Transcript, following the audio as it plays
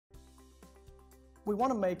We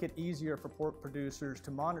want to make it easier for pork producers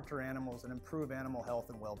to monitor animals and improve animal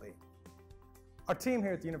health and well-being. Our team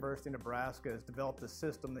here at the University of Nebraska has developed a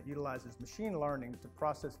system that utilizes machine learning to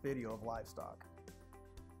process video of livestock.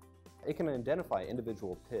 It can identify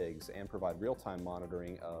individual pigs and provide real-time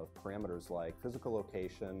monitoring of parameters like physical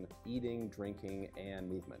location, eating, drinking, and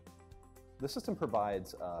movement. The system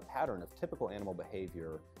provides a pattern of typical animal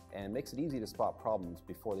behavior and makes it easy to spot problems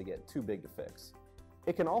before they get too big to fix.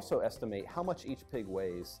 It can also estimate how much each pig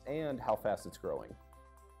weighs and how fast it's growing.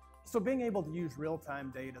 So being able to use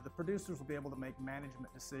real-time data, the producers will be able to make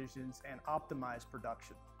management decisions and optimize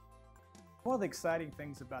production. One of the exciting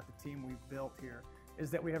things about the team we've built here is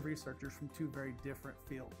that we have researchers from two very different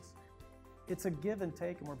fields. It's a give and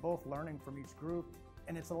take, and we're both learning from each group,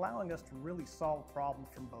 and it's allowing us to really solve problems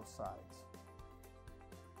from both sides.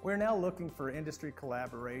 We're now looking for industry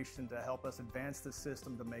collaboration to help us advance the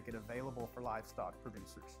system to make it available for livestock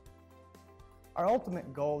producers. Our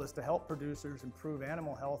ultimate goal is to help producers improve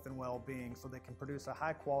animal health and well-being so they can produce a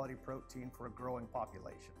high-quality protein for a growing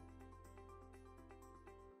population.